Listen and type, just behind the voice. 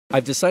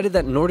I've decided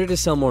that in order to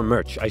sell more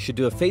merch, I should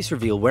do a face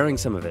reveal wearing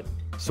some of it.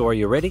 So are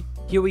you ready?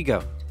 Here we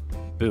go.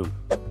 Boom.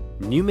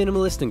 New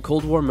Minimalist and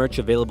Cold War merch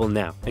available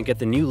now, and get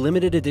the new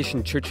limited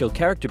edition Churchill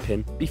character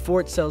pin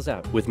before it sells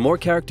out, with more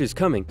characters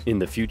coming in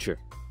the future.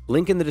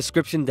 Link in the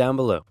description down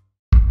below.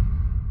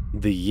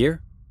 The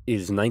year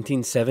is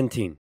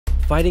 1917.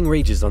 Fighting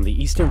rages on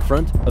the Eastern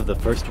Front of the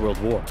First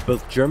World War.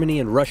 Both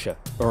Germany and Russia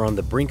are on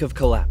the brink of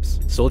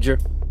collapse. Soldier,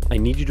 I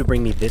need you to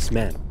bring me this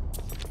man.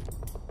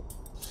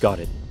 Got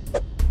it.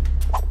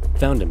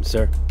 Found him,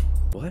 sir.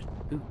 What?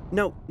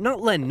 No, not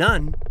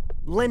Lenin.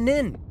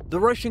 Lenin, the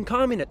Russian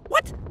communist.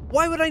 What?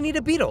 Why would I need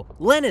a beetle?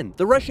 Lenin,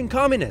 the Russian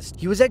communist.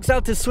 He was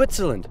exiled to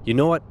Switzerland. You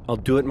know what? I'll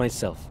do it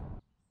myself.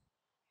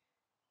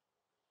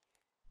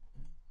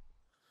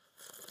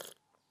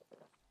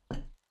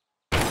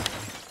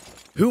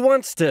 Who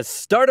wants to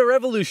start a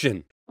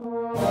revolution?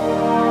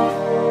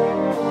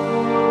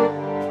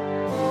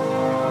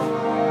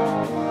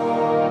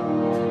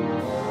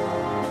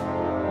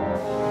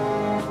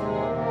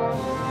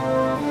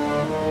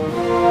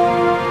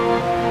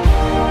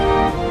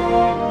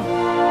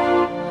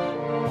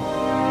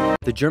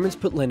 The Germans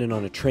put Lenin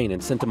on a train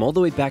and sent him all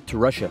the way back to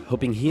Russia,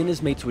 hoping he and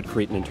his mates would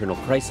create an internal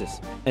crisis.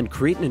 And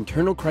create an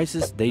internal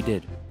crisis they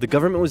did. The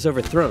government was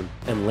overthrown,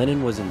 and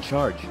Lenin was in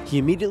charge. He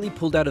immediately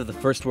pulled out of the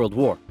First World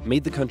War,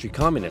 made the country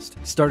communist,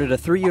 started a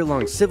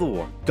 3-year-long civil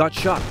war, got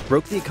shot,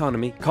 broke the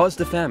economy,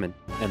 caused a famine,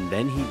 and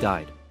then he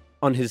died.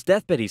 On his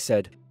deathbed he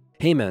said,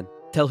 "Hey man,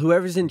 tell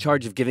whoever's in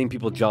charge of giving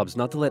people jobs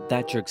not to let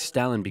that jerk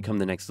Stalin become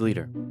the next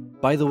leader.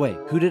 By the way,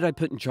 who did I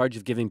put in charge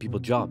of giving people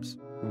jobs?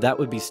 That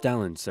would be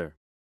Stalin, sir."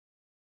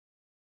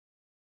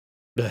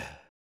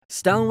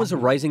 Stalin was a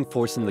rising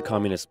force in the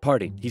Communist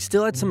Party. He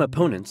still had some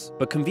opponents,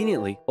 but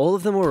conveniently, all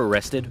of them were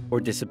arrested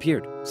or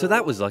disappeared. So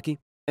that was lucky.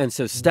 And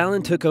so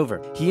Stalin took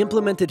over. He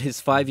implemented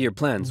his 5-year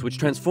plans, which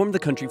transformed the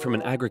country from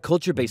an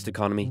agriculture-based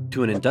economy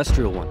to an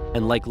industrial one.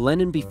 And like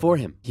Lenin before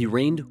him, he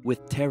reigned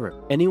with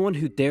terror. Anyone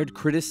who dared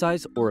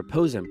criticize or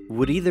oppose him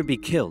would either be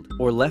killed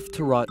or left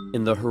to rot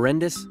in the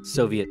horrendous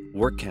Soviet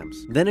work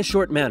camps. Then a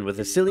short man with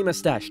a silly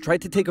mustache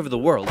tried to take over the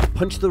world,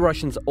 punched the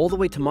Russians all the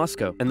way to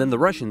Moscow, and then the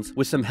Russians,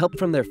 with some help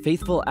from their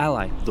faithful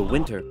ally, the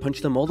Winter,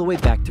 punched them all the way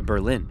back to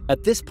Berlin.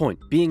 At this point,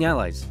 being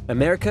allies,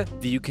 America,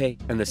 the UK,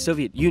 and the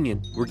Soviet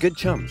Union were good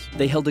chums.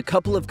 They held a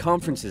couple of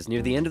conferences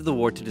near the end of the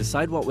war to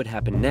decide what would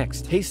happen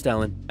next. Hey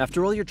Stalin,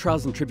 after all your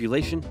trials and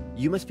tribulation,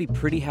 you must be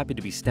pretty happy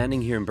to be standing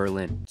here in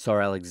Berlin.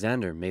 Tsar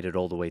Alexander made it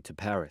all the way to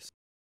Paris.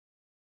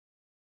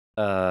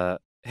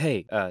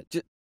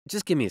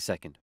 Just give me a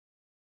second.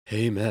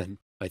 Hey man,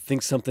 I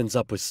think something's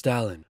up with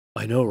Stalin.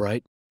 I know,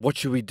 right? What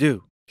should we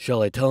do?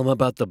 Shall I tell him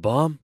about the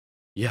bomb?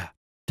 Yeah,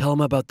 tell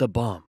him about the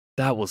bomb.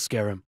 That will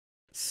scare him.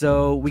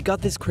 So, we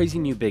got this crazy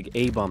new big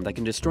A-bomb that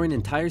can destroy an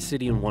entire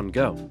city in one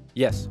go.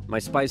 Yes, my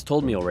spies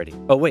told me already.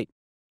 Oh wait,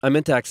 I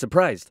meant to act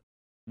surprised.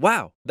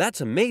 Wow, that's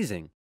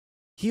amazing.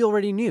 He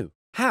already knew.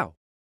 How?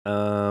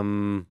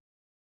 Am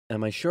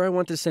I sure I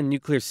want to send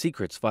nuclear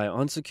secrets via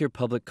unsecure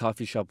public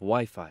coffee shop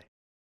Wi-Fi?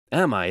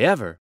 Am I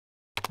ever?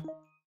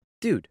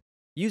 Dude,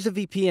 use a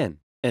VPN.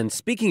 And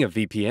speaking of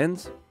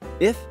VPNs,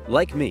 if,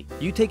 like me,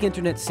 you take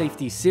internet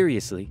safety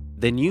seriously,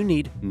 then you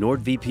need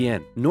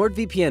NordVPN.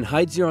 NordVPN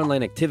hides your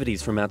online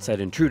activities from outside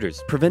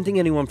intruders, preventing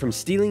anyone from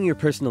stealing your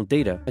personal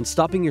data and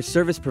stopping your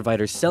service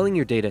providers selling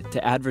your data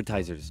to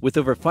advertisers. With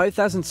over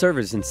 5,000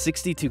 servers in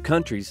 62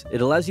 countries, it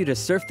allows you to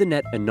surf the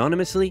net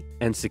anonymously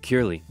and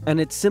securely.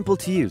 And it's simple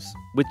to use.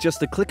 With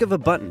just a click of a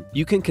button,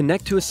 you can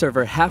connect to a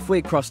server halfway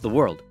across the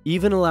world,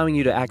 even allowing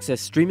you to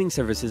access streaming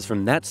services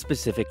from that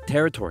specific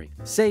territory.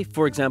 Say,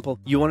 for example,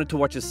 you wanted to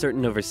watch a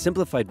certain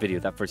OverSimplified video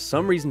that for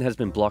some reason has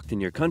been blocked in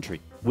your country.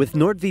 With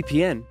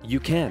NordVPN, you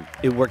can.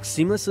 It works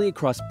seamlessly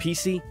across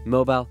PC,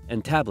 mobile,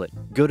 and tablet.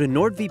 Go to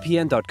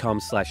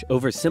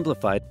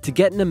nordvpn.com/oversimplified to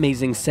get an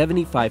amazing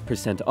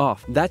 75%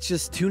 off. That's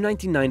just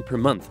 $2.99 per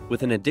month,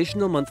 with an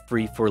additional month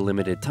free for a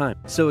limited time.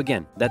 So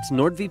again, that's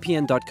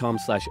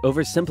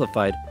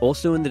nordvpn.com/oversimplified,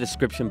 also in the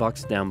description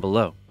box down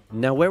below.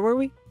 Now where were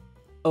we?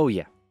 Oh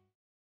yeah.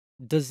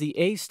 Does the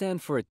A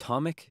stand for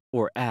atomic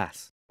or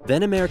ass?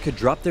 Then America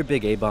dropped their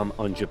big A-bomb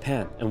on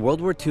Japan, and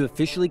World War II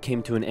officially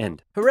came to an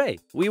end. Hooray,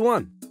 we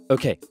won!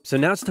 Okay, so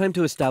now it's time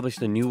to establish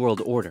the New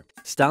World Order.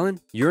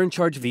 Stalin, you're in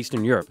charge of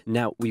Eastern Europe.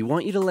 Now, we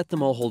want you to let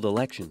them all hold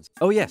elections.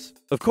 Oh yes,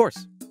 of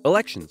course,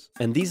 elections.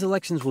 And these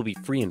elections will be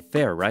free and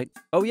fair, right?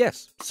 Oh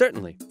yes,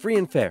 certainly, free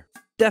and fair.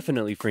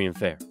 Definitely free and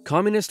fair.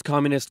 Communist,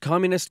 communist,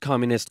 communist,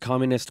 communist,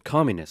 communist,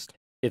 communist.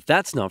 If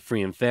that's not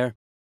free and fair,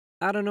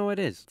 I don't know what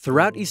is.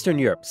 Throughout Eastern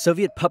Europe,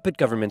 Soviet puppet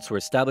governments were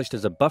established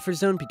as a buffer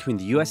zone between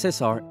the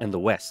USSR and the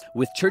West,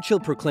 with Churchill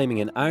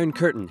proclaiming an Iron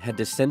Curtain had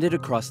descended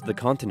across the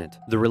continent.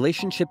 The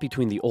relationship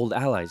between the old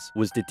allies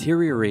was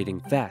deteriorating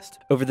fast.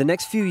 Over the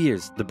next few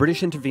years, the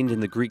British intervened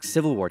in the Greek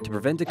Civil War to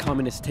prevent a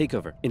communist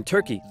takeover. In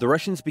Turkey, the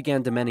Russians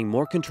began demanding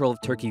more control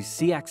of Turkey's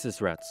sea access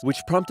routes,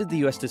 which prompted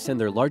the US to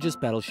send their largest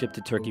battleship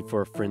to Turkey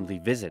for a friendly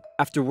visit.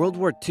 After World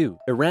War II,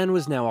 Iran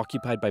was now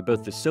occupied by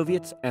both the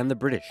Soviets and the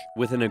British,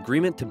 with an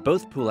agreement to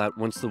both pull out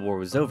once the war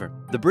was over.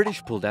 The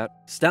British pulled out.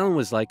 Stalin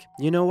was like,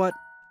 you know what?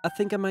 I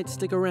think I might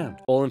stick around.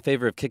 All in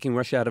favor of kicking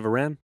Russia out of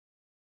Iran?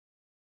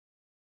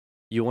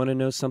 You want to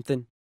know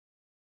something?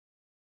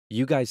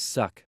 You guys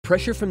suck.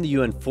 Pressure from the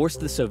UN forced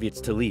the Soviets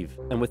to leave,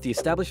 and with the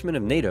establishment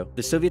of NATO,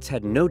 the Soviets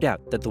had no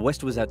doubt that the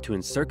West was out to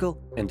encircle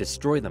and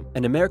destroy them.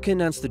 And America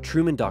announced the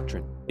Truman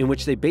Doctrine, in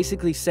which they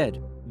basically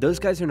said, those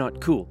guys are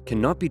not cool,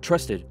 cannot be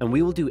trusted, and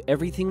we will do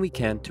everything we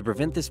can to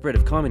prevent the spread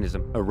of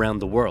communism around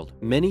the world.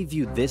 Many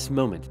viewed this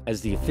moment as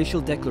the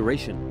official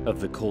declaration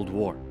of the Cold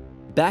War.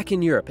 Back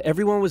in Europe,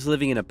 everyone was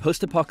living in a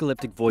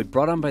post-apocalyptic void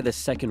brought on by the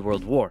Second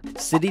World War.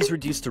 Cities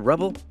reduced to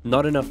rubble,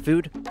 not enough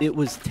food. It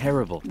was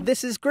terrible.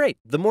 This is great.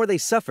 The more they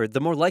suffered,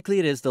 the more likely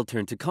it is they'll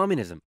turn to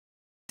communism.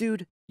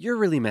 Dude, you're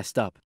really messed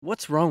up.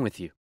 What's wrong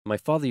with you? My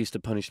father used to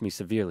punish me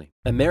severely.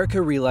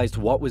 America realized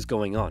what was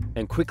going on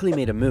and quickly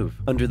made a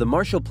move. Under the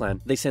Marshall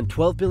Plan, they sent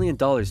 $12 billion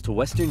to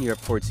Western Europe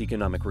for its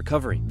economic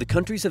recovery. The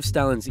countries of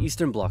Stalin's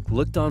Eastern Bloc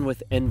looked on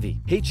with envy.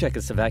 Hey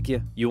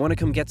Czechoslovakia, you want to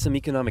come get some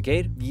economic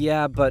aid?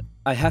 Yeah, but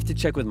I have to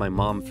check with my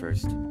mom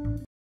first.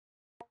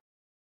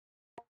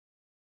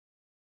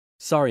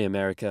 Sorry,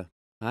 America.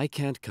 I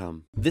can't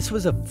come. This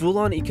was a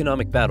full-on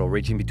economic battle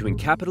raging between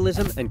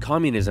capitalism and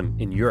communism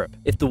in Europe.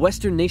 If the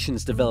Western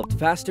nations developed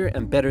faster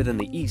and better than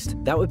the East,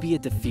 that would be a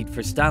defeat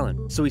for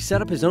Stalin. So he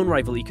set up his own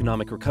rival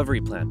economic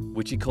recovery plan,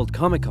 which he called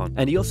Comecon,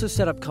 and he also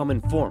set up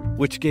Cominform,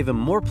 which gave him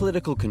more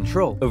political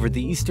control over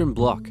the Eastern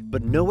Bloc.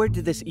 But nowhere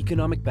did this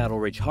economic battle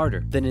rage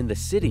harder than in the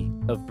city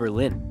of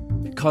Berlin.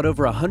 Caught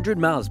over 100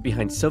 miles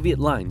behind Soviet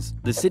lines,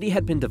 the city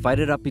had been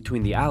divided up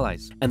between the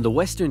Allies, and the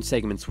western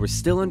segments were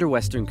still under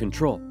Western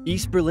control.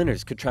 East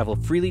Berliners could travel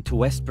freely to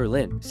West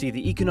Berlin, see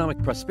the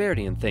economic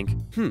prosperity and think,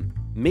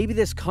 maybe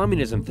this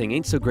communism thing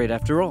ain't so great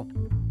after all.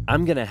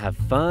 I'm gonna have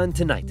fun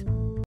tonight.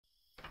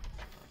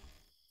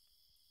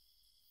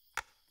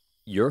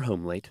 You're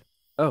home late.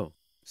 Oh,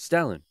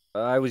 Stalin.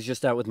 I was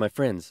just out with my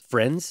friends.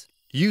 Friends?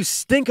 You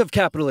stink of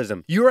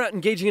capitalism! You're out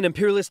engaging in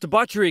imperialist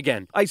debauchery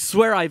again! I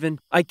swear, Ivan,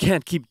 I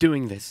can't keep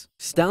doing this.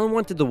 Stalin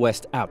wanted the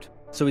West out,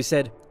 so he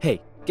said,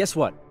 hey, guess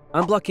what?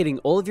 I'm blockading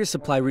all of your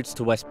supply routes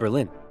to West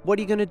Berlin. What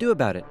are you gonna do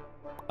about it?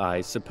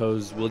 I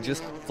suppose we'll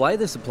just fly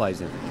the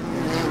supplies in.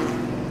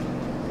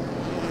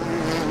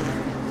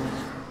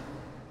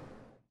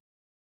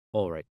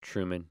 Alright,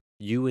 Truman.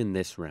 You in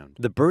this round.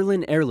 The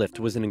Berlin airlift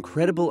was an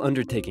incredible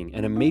undertaking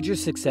and a major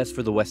success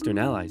for the Western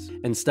Allies,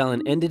 and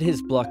Stalin ended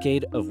his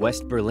blockade of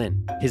West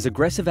Berlin. His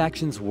aggressive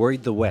actions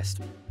worried the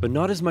West, but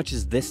not as much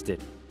as this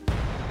did.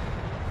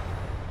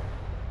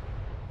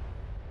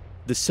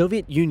 The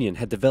Soviet Union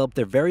had developed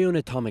their very own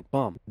atomic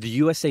bomb. The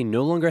USA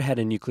no longer had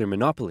a nuclear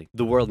monopoly.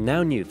 The world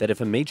now knew that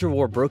if a major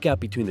war broke out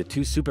between the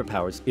two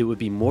superpowers, it would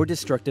be more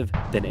destructive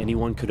than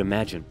anyone could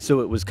imagine. So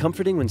it was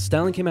comforting when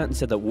Stalin came out and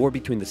said that war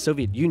between the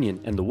Soviet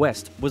Union and the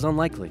West was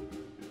unlikely.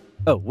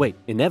 Oh, wait,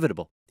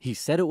 inevitable. He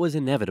said it was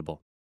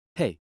inevitable.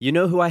 Hey, you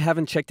know who I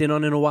haven't checked in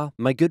on in a while?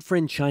 My good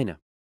friend China.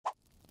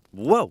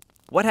 Whoa,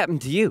 what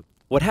happened to you?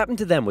 What happened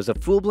to them was a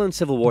full-blown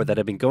civil war that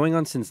had been going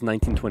on since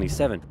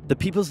 1927. The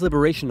People's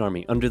Liberation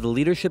Army, under the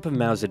leadership of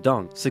Mao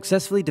Zedong,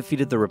 successfully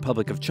defeated the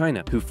Republic of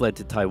China, who fled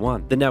to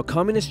Taiwan. The now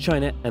communist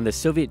China and the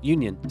Soviet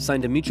Union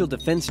signed a mutual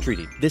defense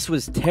treaty. This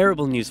was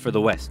terrible news for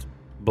the West.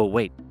 But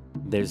wait.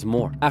 There's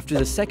more. After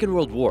the Second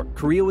World War,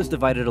 Korea was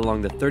divided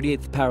along the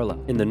 38th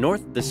parallel. In the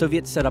north, the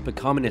Soviets set up a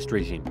communist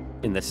regime.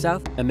 In the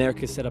south,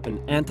 America set up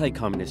an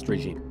anti-communist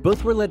regime.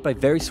 Both were led by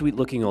very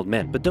sweet-looking old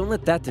men, but don't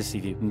let that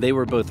deceive you. They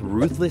were both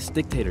ruthless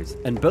dictators,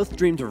 and both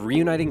dreamed of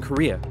reuniting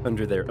Korea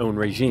under their own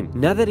regime.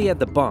 Now that he had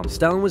the bomb,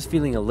 Stalin was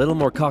feeling a little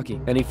more cocky,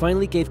 and he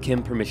finally gave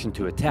Kim permission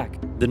to attack.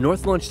 The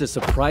North launched a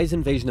surprise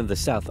invasion of the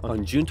South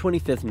on June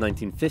 25,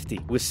 1950.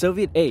 With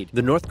Soviet aid,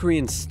 the North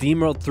Koreans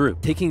steamrolled through,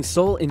 taking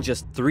Seoul in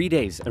just 3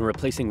 days and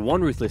replacing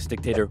one ruthless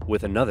dictator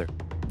with another.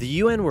 The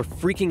UN were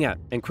freaking out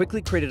and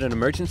quickly created an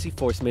emergency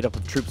force made up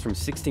of troops from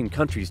 16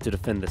 countries to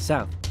defend the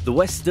South. The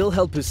West still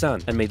held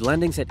Busan and made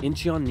landings at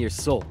Incheon near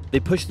Seoul.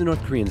 They pushed the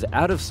North Koreans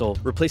out of Seoul,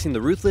 replacing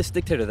the ruthless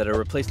dictator that had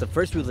replaced the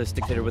first ruthless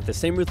dictator with the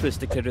same ruthless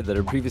dictator that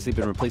had previously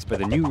been replaced by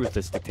the new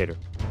ruthless dictator.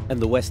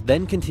 And the West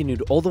then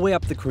continued all the way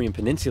up the Korean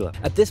peninsula.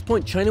 At this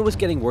point, China was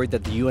getting worried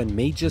that the UN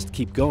may just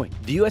keep going.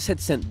 The US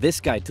had sent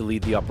this guy to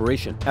lead the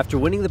operation. After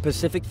winning the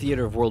Pacific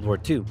theater of World War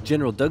II,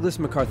 General Douglas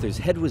MacArthur's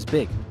head was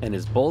big and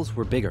his balls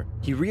were bigger.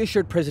 He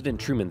reassured President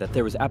Truman that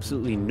there was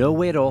absolutely no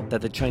way at all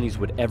that the Chinese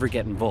would ever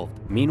get involved.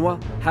 Meanwhile,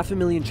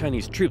 500,000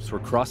 Chinese troops were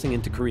crossing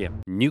into Korea.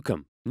 Nuke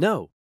 'em.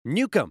 No.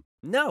 Nuke 'em.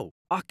 No.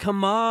 Ah,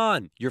 come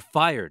on! You're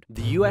fired.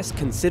 The US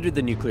considered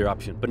the nuclear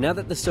option, but now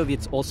that the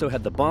Soviets also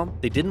had the bomb,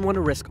 they didn't want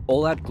to risk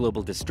all-out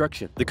global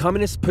destruction. The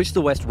communists pushed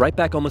the West right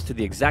back almost to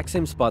the exact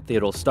same spot they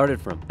had all started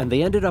from, and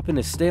they ended up in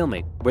a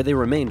stalemate, where they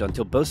remained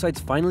until both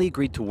sides finally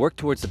agreed to work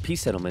towards a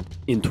peace settlement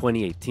in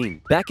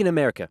 2018. Back in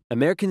America,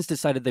 Americans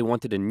decided they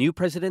wanted a new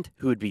president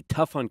who would be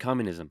tough on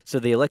communism, so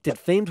they elected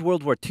famed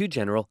World War II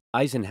General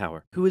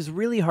Eisenhower, who is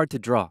really hard to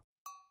draw.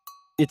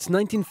 It's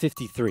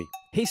 1953.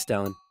 Hey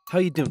Stalin, how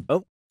you doing?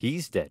 Oh,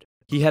 he's dead.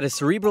 He had a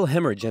cerebral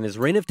hemorrhage and his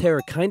reign of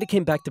terror kinda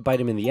came back to bite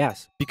him in the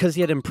ass, because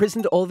he had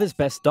imprisoned all of his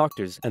best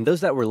doctors, and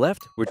those that were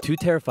left were too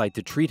terrified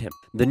to treat him.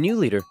 The new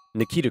leader,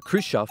 Nikita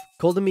Khrushchev,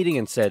 called a meeting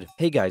and said,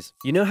 "Hey guys,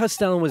 you know how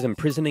Stalin was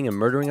imprisoning and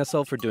murdering us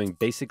all for doing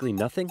basically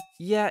nothing?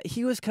 Yeah,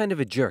 he was kind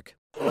of a jerk.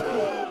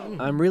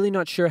 I'm really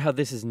not sure how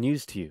this is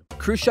news to you."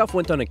 Khrushchev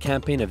went on a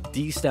campaign of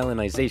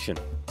de-Stalinization.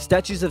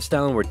 Statues of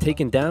Stalin were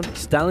taken down,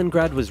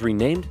 Stalingrad was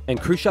renamed, and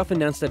Khrushchev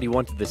announced that he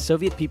wanted the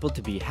Soviet people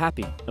to be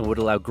happy and would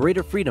allow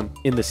greater freedom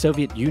in the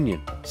Soviet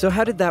Union. So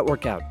how did that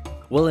work out?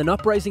 Well, an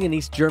uprising in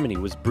East Germany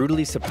was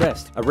brutally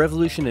suppressed, a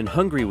revolution in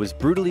Hungary was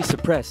brutally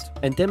suppressed,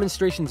 and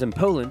demonstrations in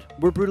Poland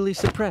were brutally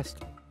suppressed.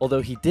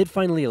 Although he did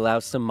finally allow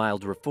some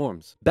mild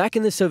reforms. Back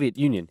in the Soviet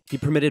Union, he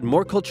permitted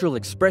more cultural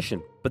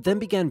expression, but then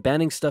began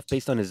banning stuff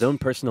based on his own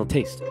personal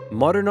taste.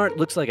 Modern art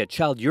looks like a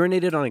child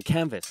urinated on a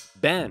canvas.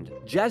 Banned.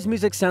 Jazz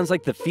music sounds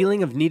like the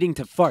feeling of needing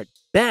to fart.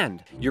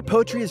 Banned. Your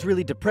poetry is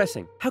really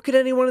depressing. How could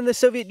anyone in the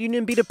Soviet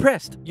Union be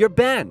depressed? You're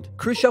banned.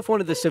 Khrushchev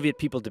wanted the Soviet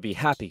people to be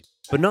happy,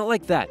 but not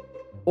like that,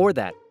 or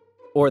that,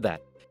 or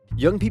that.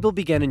 Young people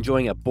began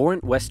enjoying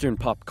abhorrent Western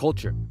pop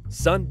culture.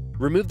 Son,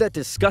 remove that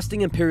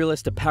disgusting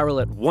imperialist apparel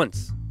at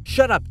once.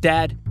 Shut up,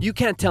 Dad. You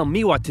can't tell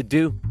me what to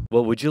do.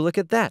 Well, would you look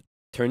at that?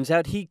 Turns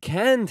out he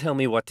can tell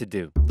me what to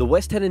do. The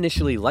West had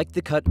initially liked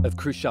the cut of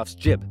Khrushchev's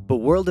jib, but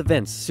world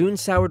events soon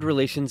soured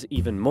relations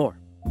even more.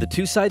 The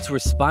two sides were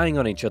spying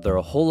on each other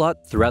a whole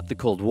lot throughout the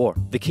Cold War.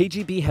 The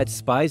KGB had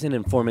spies and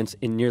informants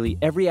in nearly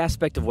every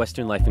aspect of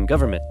Western life and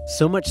government,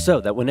 so much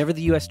so that whenever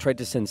the US tried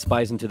to send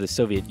spies into the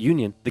Soviet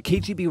Union, the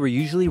KGB were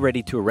usually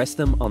ready to arrest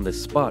them on the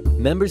spot.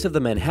 Members of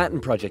the Manhattan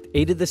Project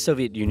aided the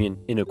Soviet Union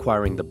in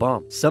acquiring the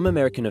bomb. Some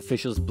American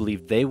officials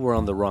believed they were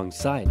on the wrong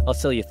side. I'll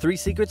sell you 3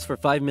 secrets for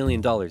 $5 million.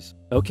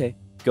 Okay.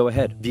 Go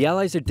ahead. The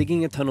Allies are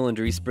digging a tunnel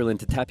under East Berlin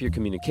to tap your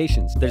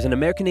communications. There's an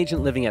American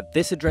agent living at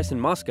this address in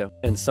Moscow,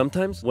 and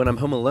sometimes, when I'm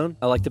home alone,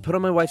 I like to put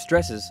on my wife's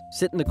dresses,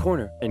 sit in the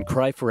corner, and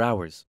cry for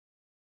hours.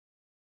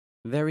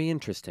 Very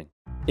interesting.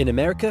 In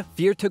America,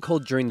 fear took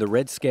hold during the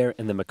Red Scare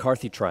and the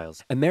McCarthy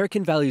trials.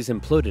 American values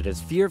imploded as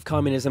fear of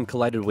communism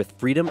collided with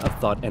freedom of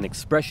thought and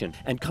expression,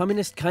 and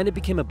communist kind of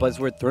became a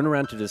buzzword thrown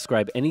around to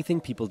describe anything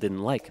people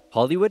didn't like.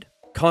 Hollywood?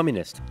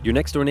 Communist. Your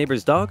next door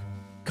neighbor's dog?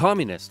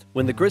 Communist.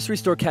 When the grocery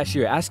store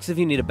cashier asks if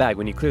you need a bag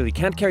when you clearly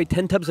can't carry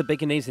 10 tubs of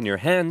Baconaise in your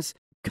hands,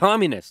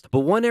 communist.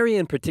 But one area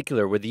in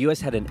particular where the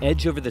US had an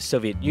edge over the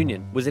Soviet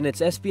Union was in its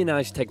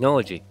espionage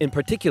technology. In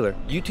particular,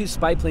 U-2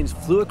 spy planes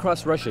flew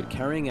across Russia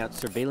carrying out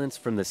surveillance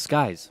from the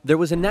skies. There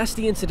was a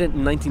nasty incident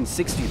in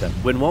 1960 though,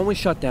 when one was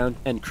shot down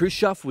and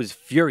Khrushchev was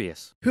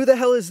furious. Who the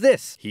hell is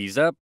this? He's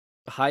a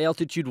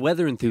high-altitude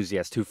weather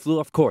enthusiast who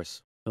flew off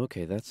course.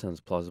 Okay, that sounds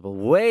plausible.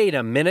 Wait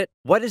a minute!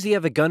 Why does he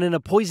have a gun and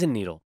a poison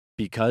needle?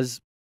 Because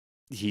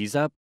he's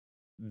a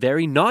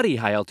very naughty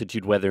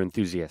high-altitude weather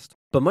enthusiast.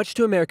 But much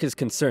to America's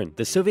concern,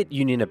 the Soviet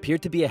Union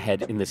appeared to be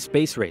ahead in the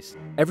space race.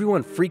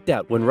 Everyone freaked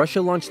out when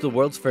Russia launched the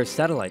world's first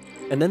satellite,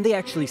 and then they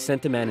actually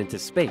sent a man into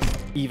space.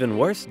 Even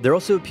worse, there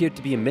also appeared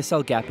to be a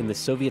missile gap in the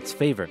Soviets'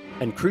 favor,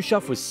 and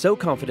Khrushchev was so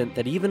confident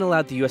that he even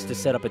allowed the US to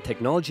set up a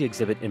technology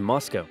exhibit in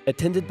Moscow,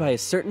 attended by a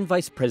certain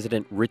Vice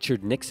President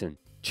Richard Nixon.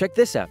 Check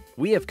this out,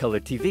 we have color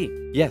TV.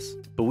 Yes,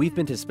 but we've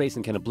been to space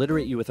and can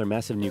obliterate you with our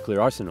massive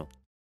nuclear arsenal.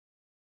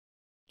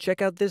 Check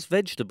out this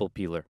vegetable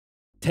peeler.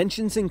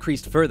 Tensions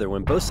increased further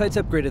when both sides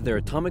upgraded their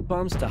atomic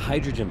bombs to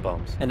hydrogen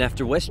bombs, and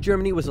after West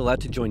Germany was allowed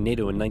to join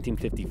NATO in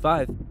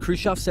 1955,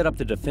 Khrushchev set up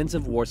the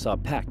Defensive Warsaw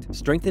Pact,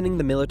 strengthening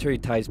the military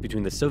ties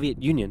between the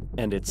Soviet Union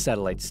and its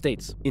satellite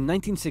states. In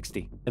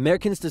 1960,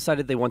 Americans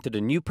decided they wanted a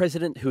new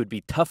president who would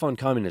be tough on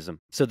communism,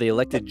 so they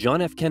elected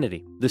John F.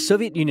 Kennedy. The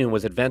Soviet Union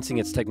was advancing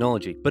its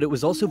technology, but it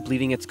was also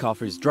bleeding its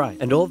coffers dry,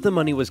 and all of the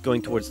money was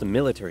going towards the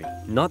military,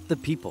 not the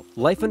people.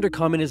 Life under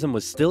communism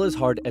was still as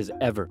hard as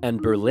ever,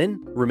 and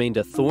Berlin remained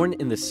a thorn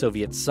in the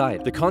Soviet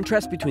side. The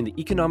contrast between the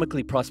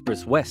economically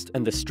prosperous West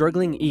and the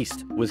struggling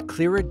East was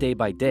clearer day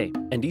by day,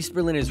 and East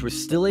Berliners were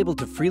still able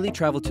to freely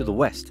travel to the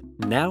West.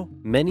 Now,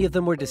 many of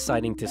them were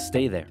deciding to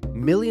stay there.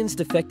 Millions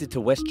defected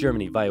to West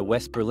Germany via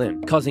West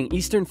Berlin, causing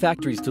Eastern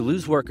factories to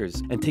lose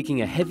workers and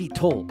taking a heavy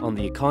toll on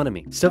the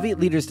economy. Soviet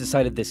leaders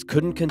decided this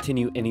couldn't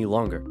continue any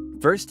longer.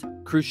 First,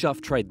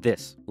 Khrushchev tried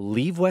this: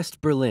 leave West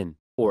Berlin,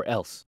 or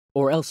else.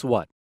 Or else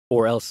what?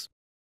 Or else,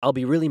 I'll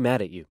be really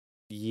mad at you.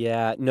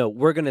 Yeah, no,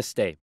 we're gonna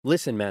stay.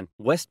 Listen, man,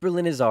 West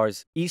Berlin is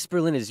ours, East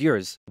Berlin is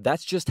yours.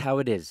 That's just how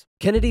it is.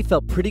 Kennedy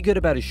felt pretty good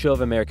about his show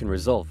of American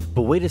resolve.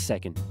 But wait a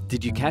second,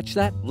 did you catch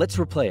that? Let's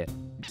replay it.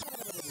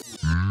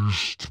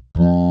 East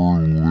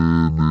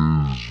Berlin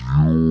is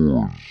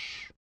yours.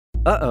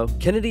 Uh-oh,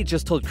 Kennedy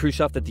just told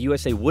Khrushchev that the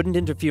USA wouldn't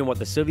interfere in what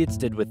the Soviets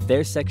did with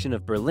their section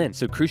of Berlin,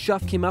 so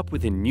Khrushchev came up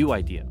with a new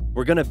idea.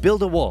 We're gonna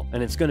build a wall,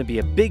 and it's gonna be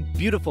a big,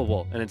 beautiful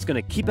wall, and it's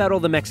gonna keep out all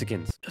the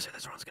Mexicans. Just say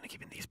that's wrong, it's gonna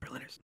keep in these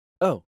Berliners.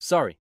 Oh,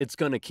 sorry, it's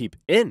gonna keep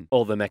in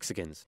all the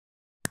Mexicans.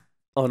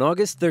 On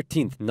August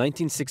 13,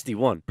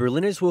 1961,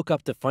 Berliners woke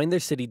up to find their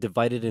city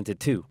divided into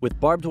two, with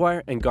barbed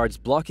wire and guards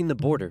blocking the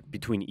border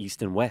between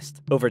east and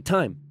west. Over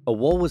time, a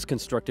wall was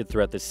constructed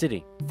throughout the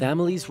city.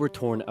 Families were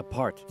torn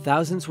apart.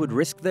 Thousands would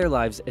risk their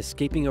lives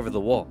escaping over the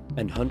wall,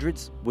 and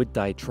hundreds would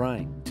die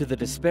trying. To the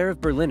despair of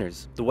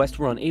Berliners, the West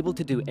were unable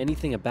to do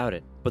anything about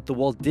it. But the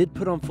wall did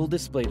put on full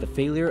display the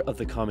failure of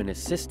the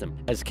communist system.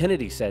 As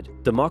Kennedy said,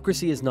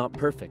 "Democracy is not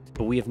perfect,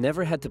 but we have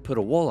never had to put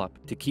a wall up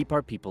to keep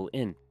our people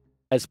in."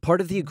 As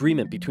part of the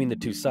agreement between the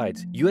two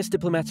sides, US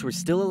diplomats were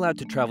still allowed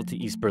to travel to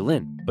East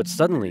Berlin. But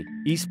suddenly,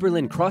 East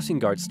Berlin crossing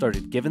guards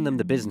started giving them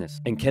the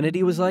business. And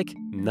Kennedy was like,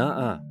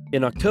 nah.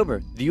 In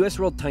October, the US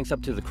rolled tanks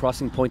up to the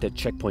crossing point at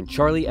Checkpoint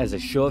Charlie as a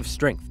show of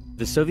strength.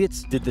 The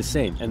Soviets did the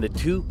same, and the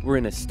two were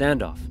in a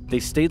standoff. They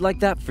stayed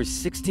like that for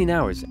 16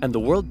 hours, and the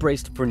world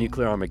braced for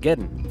nuclear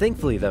Armageddon.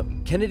 Thankfully though,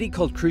 Kennedy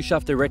called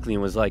Khrushchev directly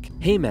and was like,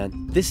 "Hey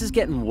man, this is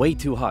getting way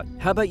too hot.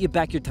 How about you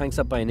back your tanks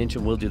up by an inch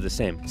and we'll do the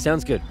same?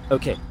 Sounds good.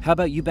 Okay, how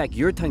about you back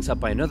your tanks up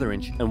by another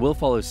inch and we'll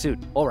follow suit?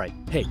 Alright,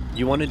 hey,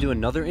 you want to do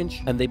another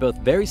inch?" And they both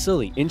very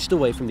slowly inched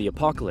away from the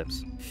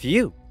apocalypse.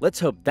 Phew,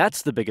 let's hope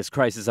that's the biggest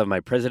crisis of my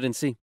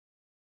presidency.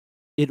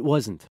 It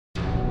wasn't.